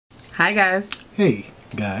Hi guys. Hey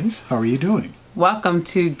guys, how are you doing? Welcome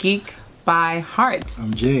to Geek by Heart.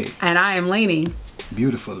 I'm Jay. And I am Lainey.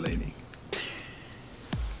 Beautiful lady.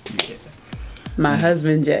 Yeah. My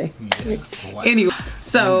husband Jay. Yeah. Anyway,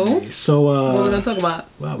 so what are we gonna talk about?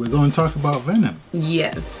 Well, we're gonna talk about Venom.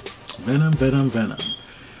 Yes. Venom.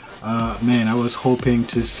 Man, I was hoping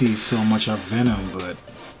to see so much of Venom, but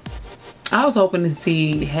I was hoping to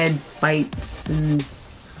see head bites and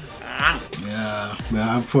yeah,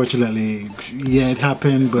 well, unfortunately, yeah, it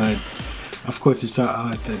happened, but of course it's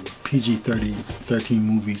a PG-13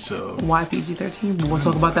 movie, so why PG-13? We'll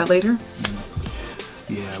talk about that later.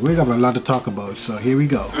 Yeah, we got a lot to talk about, so here we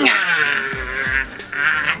go.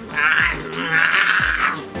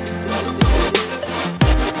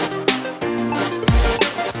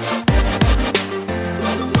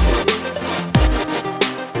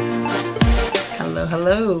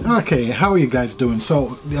 Hello. Okay, how are you guys doing?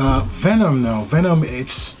 So, Venom, it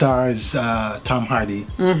stars Tom Hardy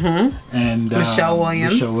and Michelle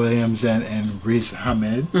Williams and Riz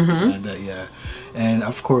Ahmed, and and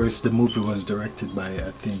of course the movie was directed by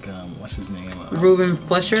I think what's his name? Ruben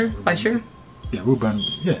Fleischer. Yeah, Ruben.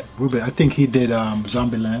 I think he did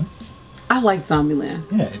Zombieland. I like Zombieland.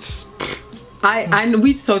 Yeah, it's.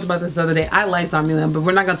 We talked about this the other day. I like Zombieland, but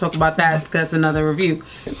we're not gonna talk about that because that's another review.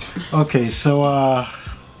 Okay, so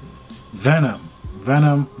Venom.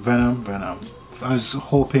 I was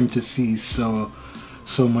hoping to see so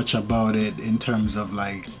much about it in terms of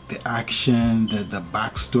like the action, the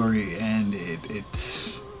backstory, and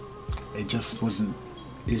it just wasn't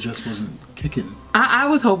kicking. I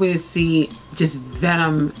was hoping to see just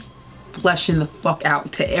Venom fleshing the fuck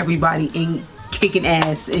out to everybody and kicking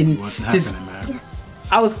ass and wasn't just happening, man.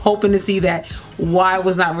 I was hoping to see that. Why it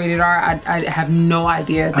was not rated R, I have no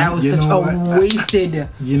idea. That was such a wasted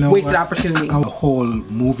opportunity. The whole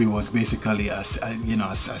movie was basically a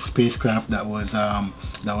spacecraft that was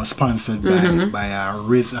sponsored by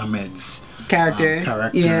Riz Ahmed's character.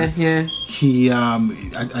 Yeah. He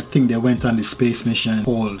I think they went on the space mission.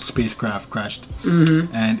 Whole spacecraft crashed,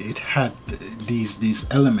 and it had these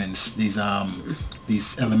elements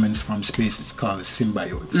from space. It's called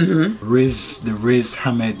symbiotes. The Riz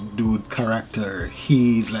Ahmed dude character,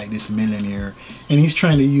 he's like this millionaire, and he's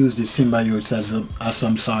trying to use the symbiotes as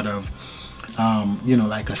some sort of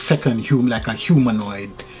like a second like a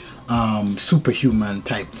humanoid superhuman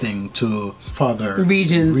type thing to further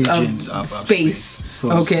regions of space.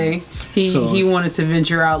 So okay, he wanted to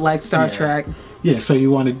venture out like Star Trek. Yeah, so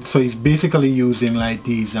he's basically using like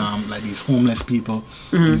these homeless people,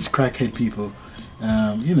 these crackhead people,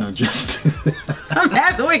 just I'm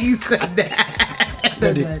mad the way you said that.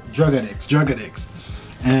 Drug addicts,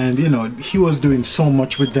 and he was doing so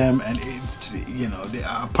much with them, and it's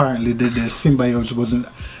apparently the symbiotes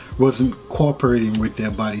wasn't cooperating with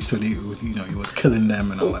their body, so he was killing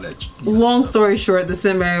them and all of that. Long story short, the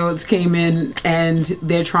symbiotes came in and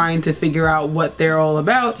they're trying to figure out what they're all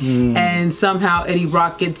about, and somehow Eddie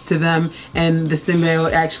Brock gets to them, and the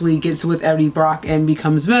symbiote actually gets with Eddie Brock and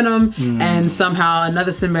becomes Venom, and somehow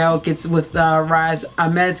another symbiote gets with Riz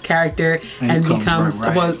Ahmed's character and becomes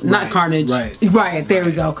not Carnage. Right, there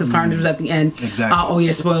we go, because Carnage was at the end. Exactly. Oh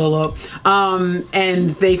yeah, spoiler alert.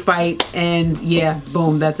 And they fight, and yeah,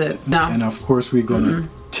 boom, that's it. No. And of course we're gonna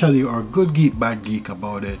tell you our good geek, bad geek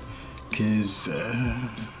about it, because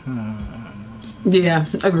yeah,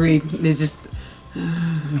 agreed. It's just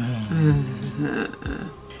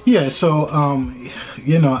yeah. So I'm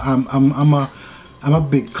a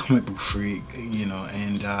big comic book freak,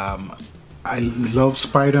 and I love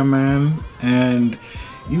Spider-Man, and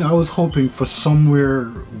I was hoping for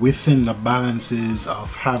somewhere within the balances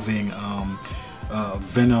of having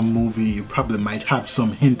Venom movie, you probably might have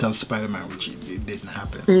some hint of Spider-Man, which it didn't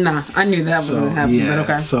happen. Nah, I knew that was gonna happen, but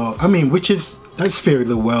okay. So I mean, that's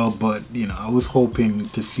fairly well, but I was hoping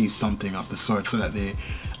to see something of the sort so that they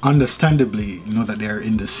understandably know that they're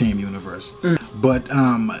in the same universe. But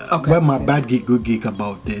well, my bad geek, good geek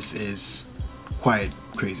about this is quite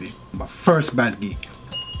crazy. My first bad geek,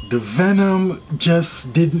 the Venom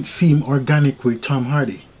just didn't seem organic with Tom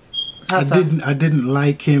Hardy. I didn't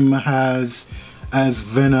like him as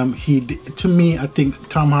Venom. To me, I think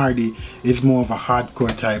Tom Hardy is more of a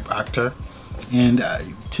hardcore type actor, and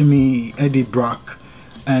to me, Eddie Brock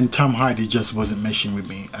and Tom Hardy just wasn't meshing with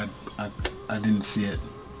me. I didn't see it.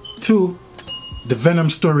 Two, the Venom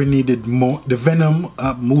story needed more. The Venom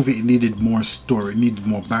movie needed more story, needed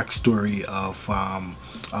more backstory of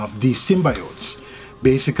these symbiotes.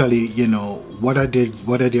 Basically, what are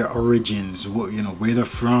their origins? Where they're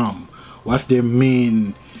from? What's their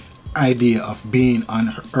main idea of being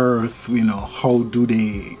on Earth? How do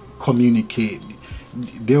they communicate?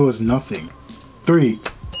 there was nothing. 3.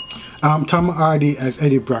 Tom Hardy as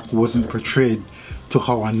Eddie Brock wasn't portrayed to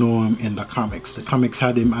how I know him in the comics. The comics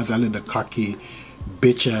had him as a little cocky,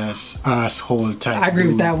 bitch ass asshole type. I agree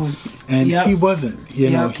dude. with that one. And he wasn't. You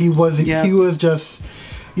know, he wasn't. He was just,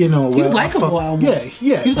 you know, he was likable almost.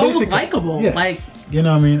 Yeah. He was almost likable. Yeah. Like, you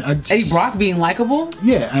know what I mean? Eddie Brock being likable?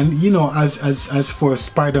 Yeah, and you know, as for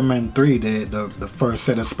Spider-Man 3, the first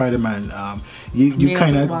set of Spider-Man, you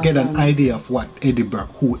kind of get an idea of what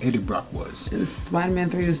who Eddie Brock was. And Spider-Man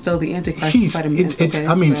 3 is still the Antichrist.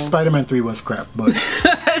 I mean, Spider-Man 3 was crap, but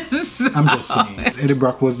I'm just saying, Eddie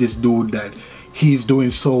Brock was this dude that he's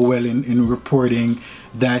doing so well in reporting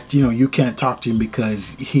that, you know, you can't talk to him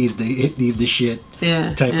because he's the shit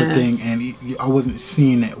type of thing, and I wasn't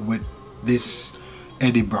seeing it with this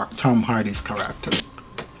Eddie Brock, Tom Hardy's character.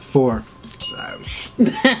 4.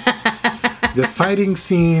 The fighting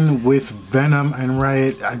scene with Venom and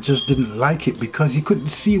Riot, I just didn't like it because you couldn't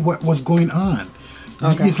see what was going on.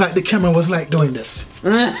 Okay. It's like the camera was like doing this.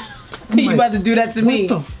 You about to do that to me?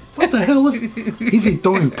 What the hell is he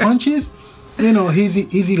throwing punches? You know, is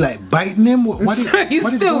he like biting him? What is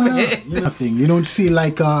going on? Nothing. You don't see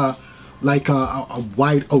like a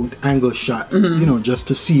wide out angle shot. You know, just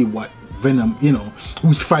to see what Venom, you know,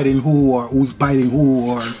 who's fighting who or who's biting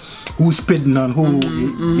who or who's spitting on who.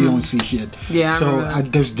 You don't see shit. Yeah. So I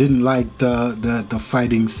just didn't like the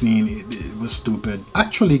fighting scene. It was stupid.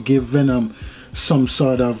 Actually, give Venom some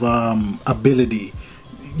sort of ability.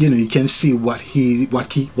 You know, you can see what he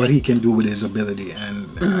can do with his ability, and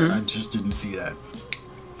I just didn't see that.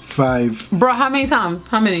 5. Bro, how many times?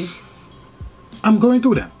 How many? I'm going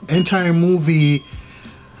through them. Entire movie.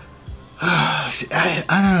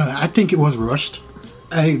 I think it was rushed.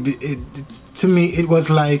 To me, it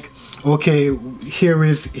was like, okay, here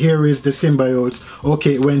is the symbiotes.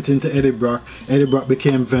 Okay, it went into Eddie Brock. Eddie Brock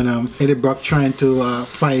became Venom. Eddie Brock trying to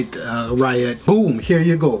fight Riot. Boom, here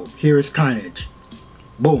you go. Here is Carnage.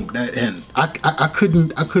 Boom, that end. I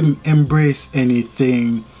couldn't embrace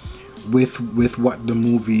anything with what the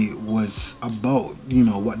movie was about. You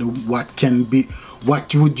know, what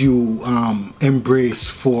would you embrace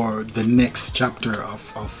for the next chapter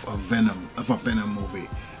of Venom, of a Venom movie?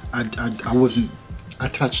 I wasn't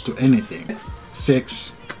attached to anything.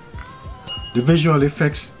 6. The visual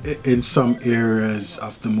effects in some areas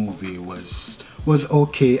of the movie was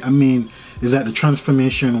okay. I mean, is that the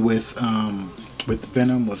transformation with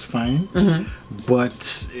Venom was fine,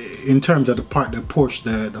 but in terms of the part of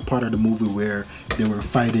the movie where they were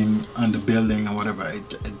fighting on the building or whatever,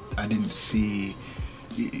 I didn't see.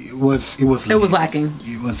 It was lacking.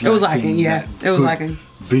 It was lacking. Yeah, it was lacking.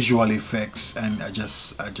 Visual effects, and I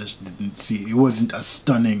just didn't see. It wasn't a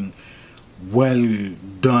stunning, well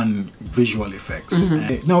done visual effects.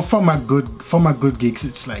 Now, for my good geeks,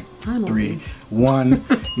 it's like 3. 1,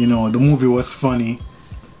 you know, the movie was funny.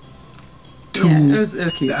 2, it was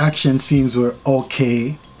cute. The action scenes were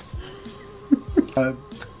okay.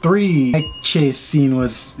 3, the chase scene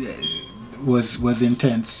was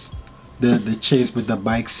intense. The chase with the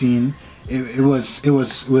bike scene, it was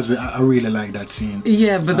I really like that scene.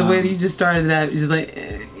 Yeah, but the way that you just started that, just like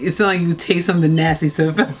it sounded like you taste something nasty.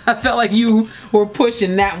 So I felt like you were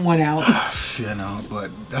pushing that one out. You know,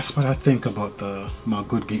 but that's what I think about my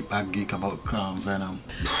good geek, bad geek about Venom.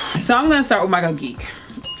 So I'm gonna start with my good geek.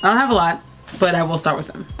 I don't have a lot, but I will start with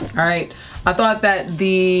them. All right. I thought that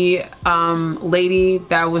the lady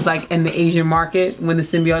that was like in the Asian market when the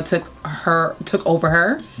symbiote took over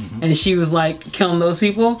her, and she was like killing those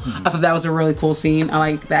people. I thought that was a really cool scene. I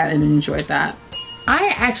liked that and enjoyed that.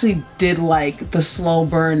 I actually did like the slow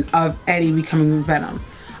burn of Eddie becoming Venom.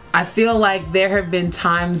 I feel like there have been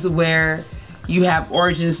times where you have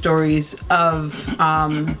origin stories of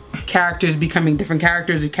characters becoming different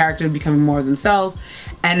characters, or characters becoming more of themselves,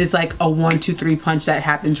 and it's like a 1, 2, 3 punch that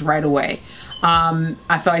happens right away. I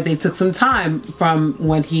felt like they took some time from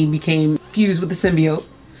when he became fused with the symbiote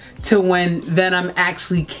to when Venom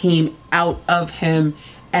actually came out of him,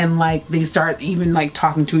 and like they start even like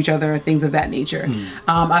talking to each other and things of that nature.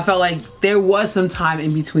 I felt like there was some time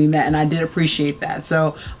in between that, and I did appreciate that.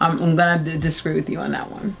 So I'm gonna disagree with you on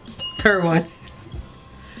that one. 3rd one,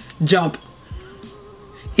 jump.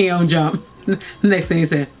 He don't jump. Next thing he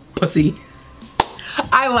said, pussy.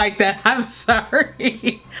 I like that. I'm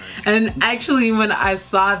sorry. And actually, when I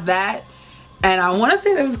saw that, and I want to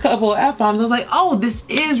say there was a couple of F-bombs, I was like, oh, this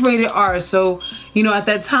is rated R. So, you know, at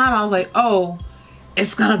that time, I was like, oh,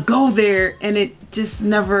 it's going to go there. And it just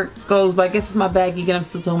never goes. But I guess it's my bad geek, and I'm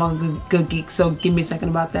still talking about good geek. So give me a second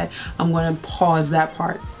about that. I'm going to pause that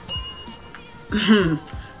part.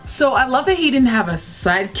 So I love that he didn't have a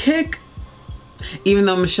sidekick. Even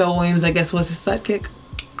though Michelle Williams, I guess, was his sidekick.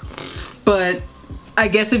 But I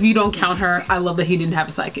guess if you don't count her, I love that he didn't have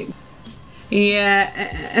a sidekick. Yeah,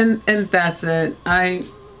 and that's it. I've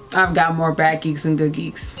got more bad geeks and good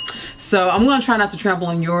geeks. So I'm going to try not to trample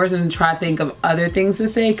on yours and try to think of other things to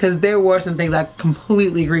say, because there were some things I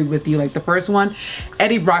completely agreed with you. Like the first one,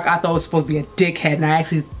 Eddie Brock, I thought was supposed to be a dickhead, and I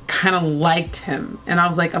actually kind of liked him. And I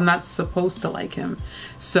was like, I'm not supposed to like him.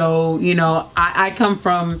 So, you know, I come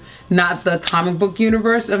from not the comic book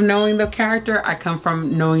universe of knowing the character. I come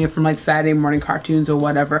from knowing it from like Saturday morning cartoons or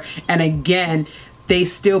whatever. And again, they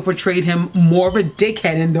still portrayed him more of a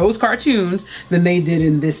dickhead in those cartoons than they did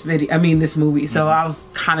in this this movie. So I was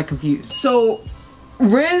kind of confused. So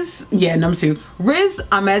Riz, number 2, Riz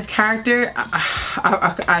Ahmed's character,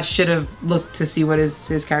 I should have looked to see what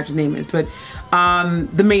his character's name is, but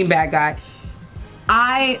the main bad guy,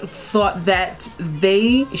 I thought that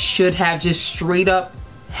they should have just straight up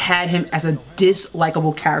had him as a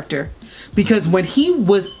dislikable character. Because when he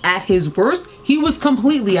was at his worst, he was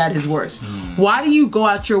completely at his worst. Why do you go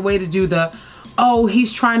out your way to do the, oh,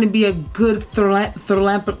 he's trying to be a good I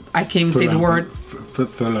can't even say the word.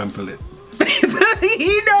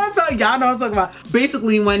 You know what I'm talking, y'all know what I'm talking about.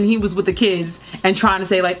 Basically, when he was with the kids and trying to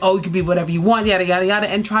say like, oh, you can be whatever you want, yada yada yada,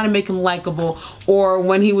 and trying to make him likable. Or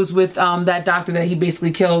when he was with that doctor that he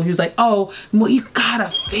basically killed, he was like, oh, well, you got a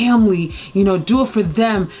family, you know, do it for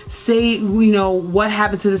them. Say, you know, what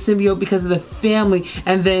happened to the symbiote because of the family,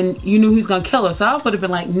 and then you knew he was gonna kill her. So I would have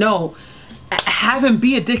been like, no, have him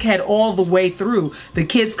be a dickhead all the way through. The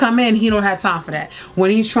kids come in, he don't have time for that.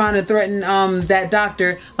 When he's trying to threaten that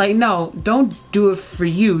doctor, like, no, don't do it for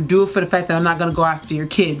you. Do it for the fact that I'm not gonna go after your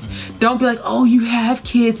kids. Don't be like, oh, you have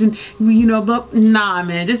kids and you know, but nah,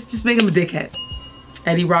 man, just make him a dickhead.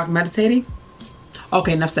 Eddie Brock meditating.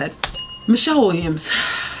 Okay, enough said. Michelle Williams,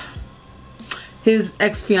 his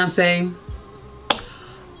ex-fiance.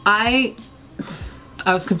 I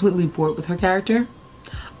was completely bored with her character.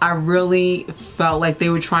 I really felt like they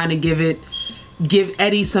were trying to give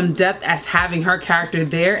Eddie some depth as having her character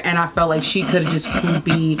there, and I felt like she could have just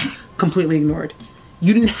be completely ignored.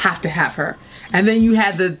 You didn't have to have her. And then you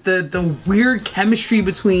had the weird chemistry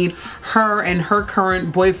between her and her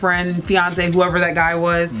current boyfriend, fiance, whoever that guy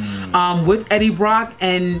was, with Eddie Brock,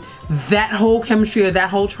 and that whole chemistry of that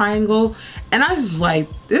whole triangle. And I was just like,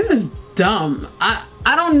 this is dumb.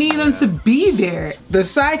 I don't need them to be there. The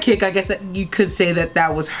sidekick, I guess that you could say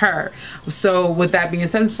that was her. So with that being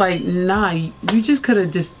said, I'm just like, nah, you just could have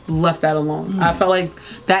just left that alone. I felt like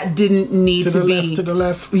that didn't need to be to the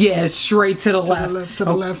left. Yeah, straight to the left. To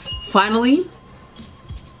the left. Finally,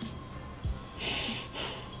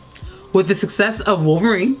 with the success of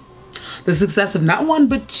Wolverine, the success of not 1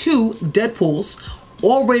 but 2 Deadpools,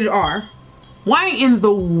 all rated R, why in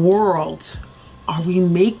the world are we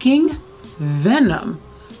making Venom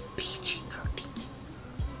PG-13?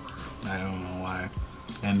 I don't know why.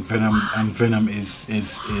 And Venom is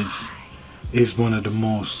one of the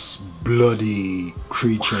most bloody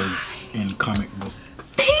creatures in comic book.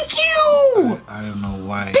 Thank you! I don't know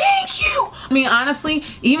why. Thank you! I mean, honestly,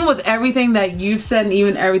 even with everything that you've said and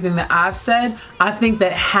even everything that I've said, I think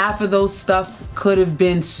that half of those stuff could have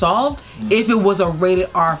been solved if it was a rated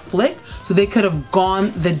R flick, so they could have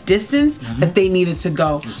gone the distance that they needed to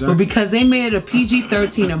go. Exactly. But because they made it a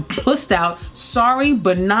PG-13 and pussed out, sorry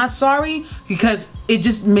but not sorry, because it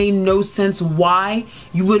just made no sense why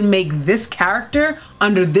you would make this character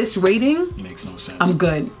under this rating. Makes no sense. I'm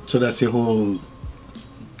good. So that's your whole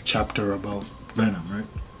chapter about Venom, right?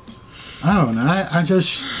 I don't know.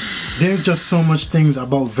 There's just so much things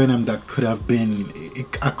about Venom that could have been.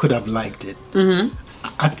 I could have liked it.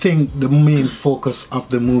 I think the main focus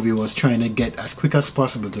of the movie was trying to get as quick as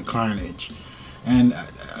possible to Carnage, and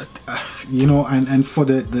you know, and for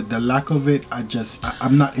the lack of it,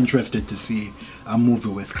 I'm not interested to see a movie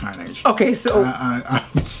with Carnage. Okay, so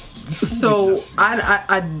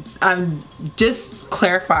I'm just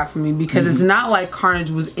clarify for me, because it's not like Carnage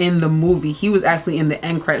was in the movie. He was actually in the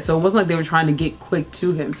end credits, so it wasn't like they were trying to get quick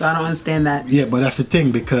to him. So I don't understand that. Yeah, but that's the thing,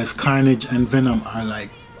 because Carnage and Venom are like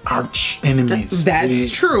arch enemies. That's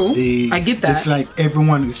true. I get that. It's like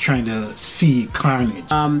everyone is trying to see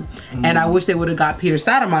Carnage. And I wish they would have got Peter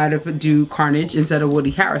Sotomayor to do Carnage instead of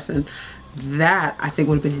Woody Harrelson. That I think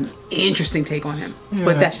would have been an interesting take on him. Yeah,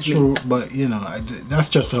 but that's just true. Me. But you know, that's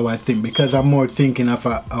just how I think, because I'm more thinking of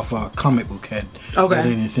a comic book head than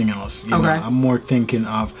anything else. You know, I'm more thinking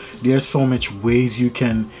of, there's so much ways you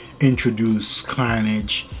can introduce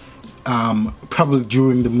Carnage. Probably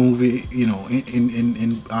during the movie, you know,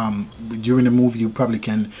 during the movie you probably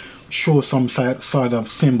can show some sort of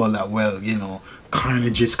symbol that, well, you know,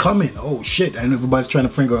 Carnage is coming. Oh shit! And everybody's trying to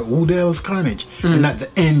figure out who the hell is Carnage. And at the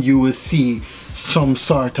end, you will see some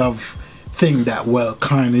sort of thing that, well,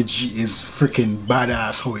 Carnage is freaking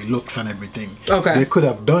badass, how he looks and everything. Okay. They could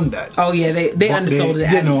have done that. Oh yeah, they undersold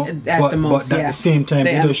it. You know, at the most. But at the same time,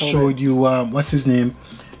 they just showed you what's his name,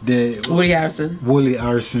 Woody Harrelson. Woody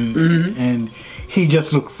Harrelson, and he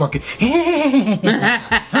just looked fucking. And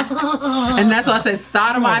that's why I said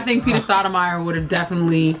Stoudemire. I think Peter Stoudemire would have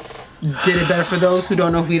definitely did it better. For those who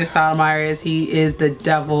don't know who Peter Stoudemire is, he is the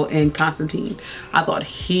devil in Constantine. I thought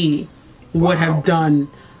he would have done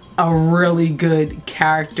a really good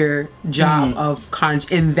character job of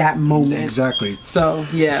Carnage in that moment. Exactly. So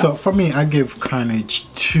yeah. So for me, I give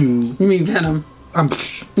Carnage 2. You mean Venom? I'm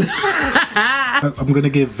gonna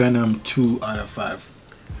give Venom 2 out of 5.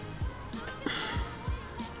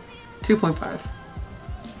 2.5.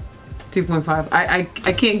 2.5. I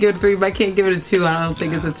can't give it a 3, but I can't give it a 2. I don't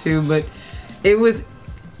think it's a 2, but it was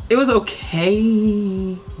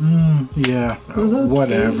okay. Yeah. It was okay.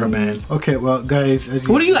 Whatever, man. Okay, well, guys,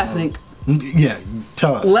 what do you guys think? Yeah,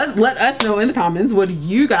 tell us. Let us know in the comments. What do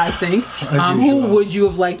you guys think? Who would you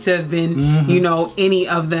have liked to have been? You know, any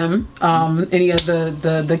of them? Any of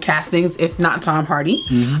the castings, if not Tom Hardy?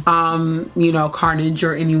 You know, Carnage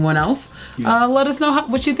or anyone else? Yeah. Let us know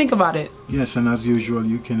what you think about it. Yes, and as usual,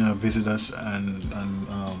 you can visit us on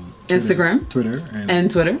Instagram, Twitter,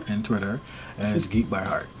 and Twitter as Geek by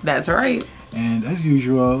Heart. That's right. And as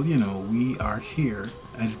usual, you know, we are here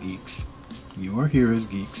as geeks. You are here as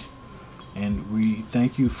geeks. And we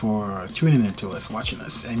thank you for tuning in to us, watching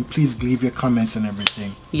us. And please leave your comments and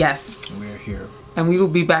everything. Yes. We're here. And we will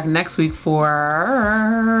be back next week for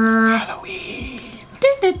Halloween.